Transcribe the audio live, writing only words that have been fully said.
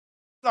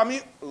আমি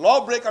ল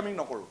ব্ৰেক আমি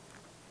নকৰোঁ,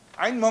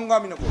 আইন ভংগ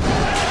আমি নকৰোঁ।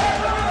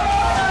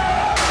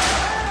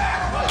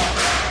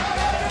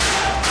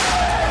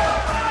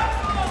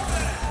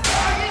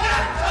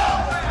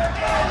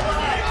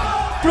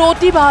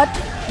 প্ৰতিবাদ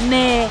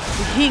নে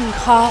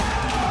হিংসা?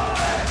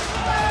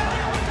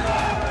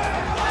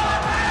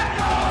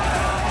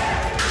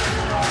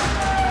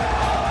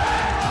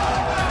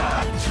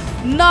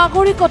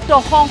 নাগৰিকত্ব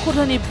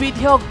সংশোধনী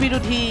বিধেয়ক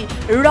বিৰোধী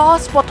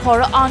ৰাজপথৰ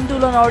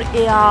আন্দোলনৰ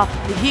এয়া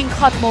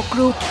হিংসাত্মক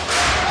ৰূপ।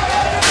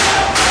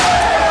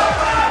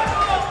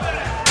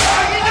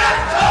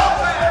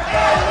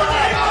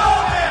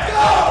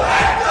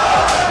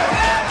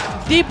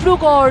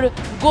 ডিব্ৰুগড়,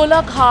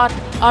 গোলাঘাট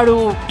আৰু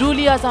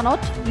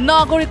দুলিয়াজানত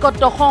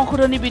নাগৰিকত্ব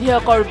সংশোধনী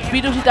বিধেয়কৰ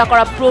বিৰোধিতা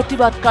কৰা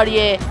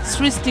প্ৰতিবাদকাৰীয়ে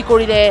সৃষ্টি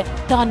কৰিলে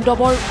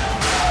তাণ্ডৱৰ।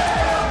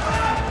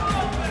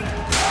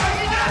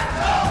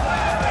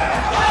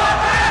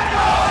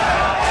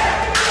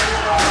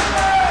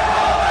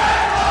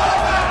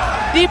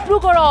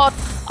 ডিব্ৰুগড়ত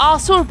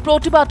আছুৰ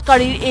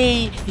প্ৰতিবাদকাৰীৰ এই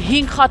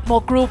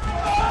হিংসাত্মক ৰূপ।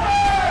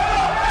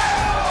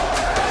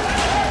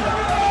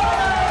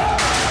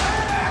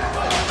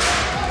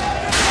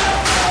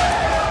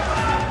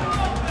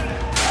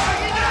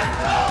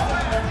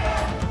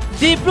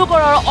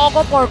 ডিব্ৰুগড়ৰ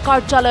অগপৰ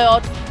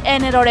কাৰ্যালয়ত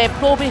এনেদৰে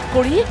প্ৰৱেশ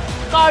কৰি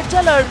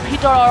কাৰ্যালয়ৰ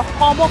ভিতৰৰ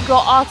সমগ্ৰ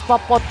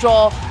আচবাব পত্ৰ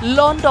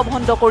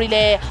লণ্ডভণ্ড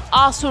কৰিলে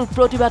আছুৰ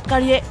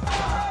প্ৰতিবাদকাৰীয়ে।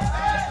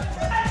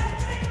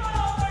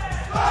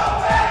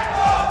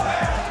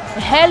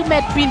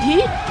 হেলমেট পিন্ধি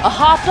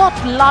হাতত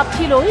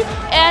লাঠি লৈ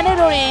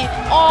এনেদৰে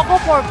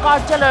অগপৰ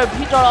কাৰ্যালয়ৰ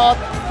ভিতৰত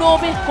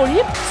প্ৰৱেশ কৰি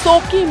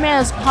চকী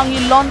মেজ ভাঙি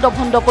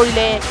লণ্ডভণ্ড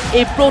কৰিলে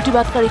এই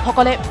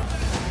প্ৰতিবাদকাৰীসকলে।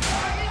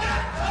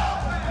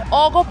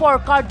 অগপৰ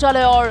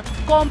কাৰ্যালয়ৰ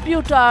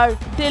কম্পিউটাৰ,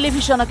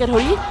 টেলিভিশ্যনকে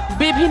ধৰি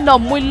বিভিন্ন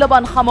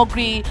মূল্যৱান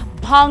সামগ্ৰী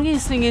ভাঙি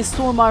চিঙি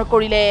চুৰমাৰ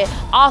কৰিলে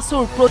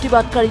আছুৰ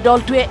প্ৰতিবাদকাৰী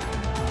দলটোৱে।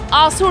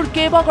 আছুৰ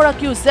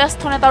কেইবাগৰাকীও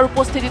জ্যেষ্ঠ নেতাৰ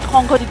উপস্থিতিত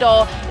সংঘটিত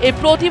এই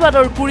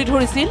প্ৰতিবাদৰ গুৰি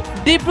ধৰিছিল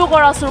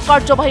ডিব্ৰুগড় আছুৰ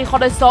কাৰ্যবাহী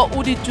সদস্য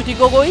উদিত জ্যোতি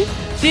গগৈ,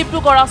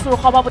 ডিব্ৰুগড় আছুৰ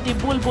সভাপতি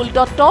বুলবুল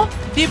দত্ত,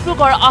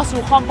 ডিব্ৰুগড়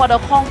আছুৰ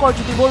সম্পাদক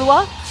শংকৰজ্যোতি বৰুৱা,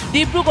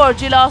 ডিব্ৰুগড়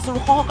জিলা আছুৰ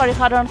সহকাৰী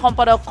সাধাৰণ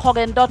সম্পাদক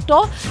খগেন দত্ত,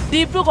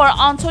 ডিব্ৰুগড়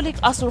আঞ্চলিক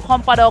আছুৰ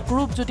সম্পাদক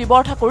ৰূপজ্যোতি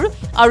বৰঠাকুৰ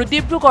আৰু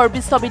ডিব্ৰুগড়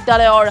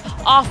বিশ্ববিদ্যালয়ৰ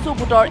আছু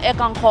গোটৰ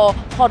একাংশ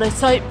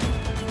সদস্যই।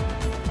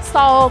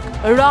 চাওক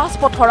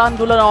ৰাজপথৰ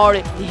আন্দোলনৰ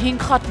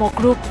হিংসাত্মক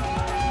ৰূপ।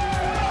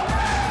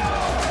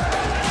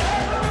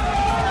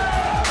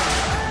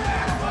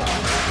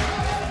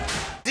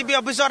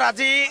 অফিসত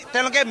আজি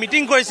তেওঁলোকে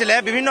মিটিং কৰিছিলে,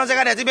 বিভিন্ন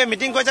জেগাত এজিপি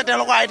মিটিং কৰিছে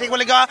তেওঁলোকক আহি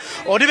থাকিবলগীয়া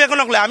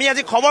অধিৱেশনক লৈ। আমি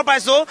আজি খবৰ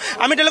পাইছো,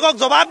 আমি তেওঁলোকক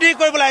জবাবদিহি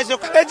কৰিবলৈ আহিছো।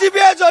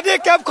 এজিপিয়ে যদি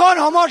কেবখন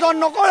সমৰ্থন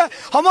নকৰে,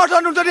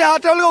 সমৰ্থন যদি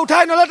তেওঁলোকে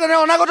উঠাই নলয়, তেনে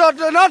অনাগত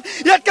দিনত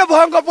ইয়াতকৈ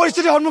ভয়ংকৰ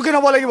পৰিস্থিতিৰ সন্মুখীন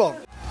হ'ব লাগিব।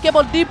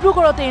 কেৱল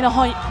ডিব্ৰুগড়তেই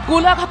নহয়,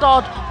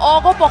 গোলাঘাটত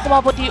অগপ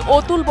সভাপতি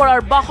অতুল বৰাৰ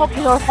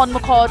বাসগৃহৰ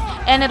সন্মুখত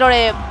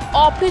এনেদৰে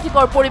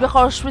অপ্ৰীতিকৰ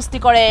পৰিৱেশৰ সৃষ্টি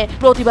কৰে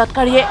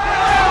প্ৰতিবাদকাৰীয়ে।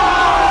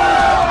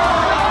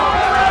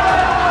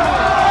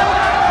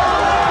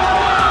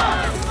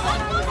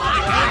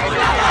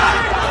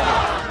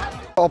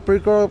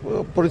 অপ্ৰীতিকৰ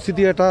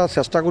পৰিস্থিতি এটা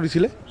চেষ্টা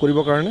কৰিছিলে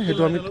কৰিবৰ কাৰণে,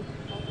 সেইটো আমি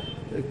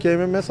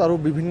KMMS আৰু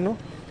বিভিন্ন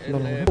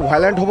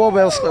ভাইলেণ্ট হ'ব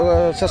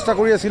চেষ্টা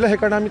কৰি আছিলে,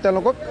 সেইকাৰণে আমি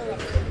তেওঁলোকক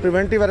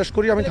প্ৰিভেণ্টিভ এৰেষ্ট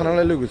কৰি আমি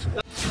থানালৈ লৈ গৈছোঁ।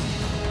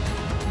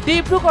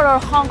 ডিব্ৰুগড়ৰ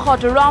সাংসদ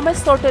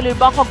ৰামেশ্বৰ তেলীৰ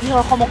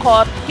বাসগৃহৰ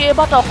সন্মুখত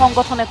কেইবাটাও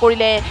সংগঠনে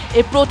কৰিলে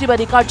এই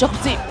প্ৰতিবাদী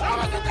কাৰ্যসূচী।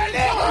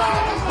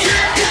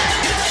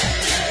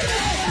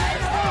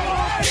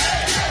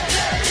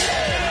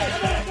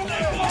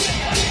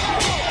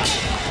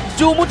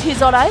 জুমুঠি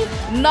জ্বলাই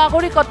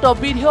নাগৰিকত্ব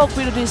বিধেয়ক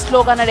বিৰোধী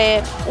শ্লোগানেৰে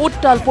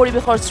উত্তাল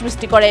পৰিৱেশৰ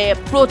সৃষ্টি কৰে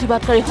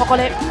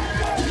প্ৰতিবাদকাৰীসকলে।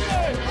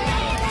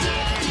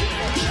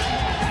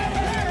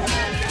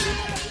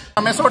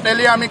 ৰামেশ্বৰ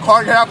তেলী আমি ঘৰ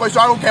ঘেৰাও কৰিছো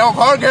আৰু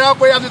ঘৰ ঘেৰাও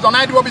কৰি আজি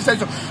জনাই দিব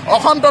বিচাৰিছো,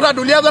 অসম তথা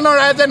দুলীয়াজানৰ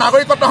ৰাইজে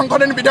নাগৰিকত্ব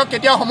সংশোধনী বিধেয়ক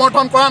কেতিয়াও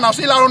সমৰ্থন কৰা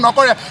নাছিল আৰু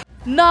নকৰে।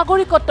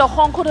 নাগৰিকত্ব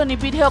সংশোধনী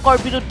বিধেয়কৰ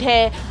বিৰুদ্ধে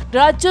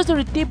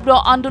ৰাজ্যজুৰি তীব্ৰ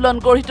আন্দোলন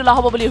গঢ়ি তোলা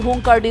হ'ব বুলি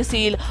হুংকাৰ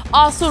দিছিল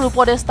আছুৰ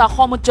উপদেষ্টা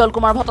সমুজ্জ্বল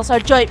কুমাৰ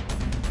ভট্টাচাৰ্যই।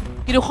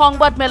 কিন্তু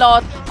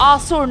সংবাদমেলত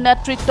আছুৰ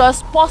নেতৃত্বই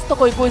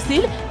স্পষ্টকৈ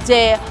কৈছিল যে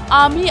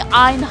আমি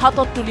আইন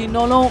হাতত তুলি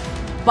নলওঁ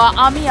বা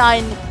আমি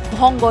আইন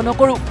ভংগ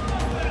নকৰোঁ।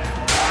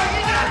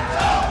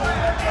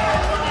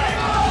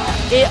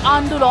 এই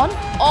আন্দোলন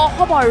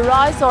অসমৰ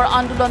ৰাইজৰ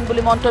আন্দোলন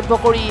বুলি মন্তব্য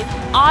কৰি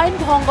আইন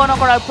ভংগ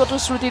নকৰাৰ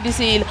প্ৰতিশ্ৰুতি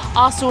দিছিল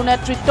আছুৰ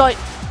নেতৃত্বই।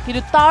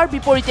 কিন্তু তাৰ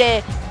বিপৰীতে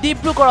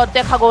ডিব্ৰুগড়ত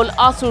দেখা গ'ল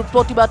আছুৰ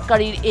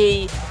প্ৰতিবাদকাৰীৰ এই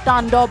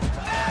তাণ্ডৱ।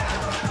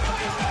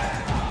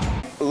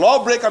 ল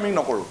ব্ৰেক আমি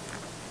নকৰোঁ,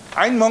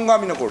 আইন ভংগ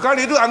আমি নকৰোঁ, কাৰণ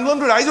এইটো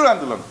আন্দোলনটো ৰাইজৰ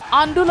আন্দোলন।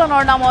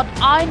 আন্দোলনৰ নামত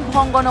আইন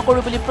ভংগ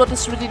নকৰোঁ বুলি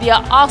প্ৰতিশ্ৰুতি দিয়া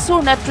আছুৰ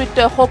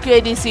নেতৃত্বই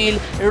সকীয়াই দিছিল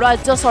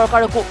ৰাজ্য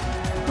চৰকাৰকো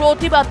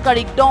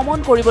প্ৰতিবাদকাৰীক দমন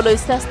কৰিবলৈ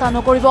চেষ্টা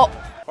নকৰিব।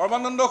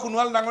 সৰ্বানন্দ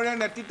সোণোৱাল ডাঙৰীয়াৰ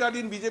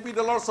নেতৃত্বাধীন বিজেপি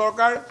দলৰ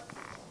চৰকাৰ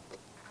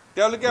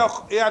তেওঁলোকে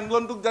এই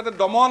আন্দোলনটোক যাতে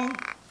দমন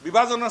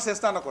বিভাজনৰ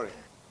চেষ্টা নকৰে।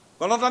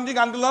 গণতান্ত্ৰিক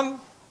আন্দোলন,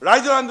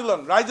 ৰাইজৰ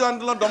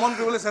আন্দোলন দমন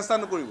কৰিবলৈ চেষ্টা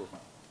নকৰিব।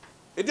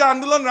 এতিয়া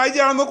আন্দোলন ৰাইজে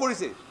আৰম্ভ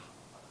কৰিছে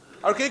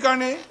আৰু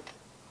সেইকাৰণে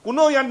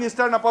কোনো ইয়াত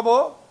নিষ্ঠাৰ নাপাব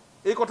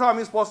এই কথা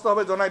আমি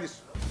স্পষ্টভাৱে জনাই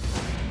দিছোঁ।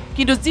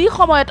 কিন্তু যি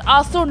সময়ত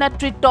আসুৰ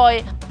নেতৃত্বই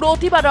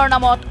প্ৰতিবাদৰ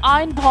নামত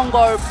আইন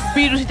ভংগৰ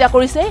বিৰোধিতা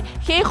কৰিছে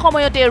সেই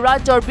সময়তে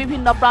ৰাজ্যৰ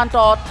বিভিন্ন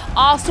প্ৰান্তত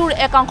আসুৰ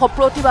একাংশ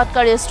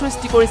প্ৰতিবাদকাৰীয়ে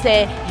সৃষ্টি কৰিছে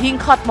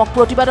হিংসাত্মক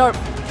প্ৰতিবাদৰ।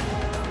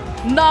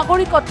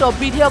 নাগৰিকত্ব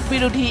বিধেয়ক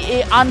বিৰোধী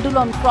এই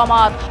আন্দোলন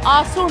ক্ৰমাৎ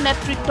আসুৰ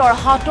নেতৃত্বৰ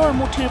হাতৰ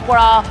মুঠিৰ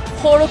পৰা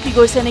সৰকি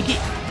গৈছে নেকি?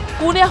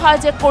 কোনে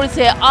হাইজেক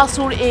কৰিছে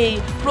আসুৰ এই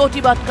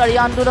প্ৰতিবাদকাৰী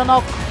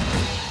আন্দোলনক?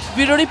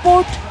 Bureau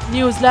report,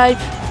 news live.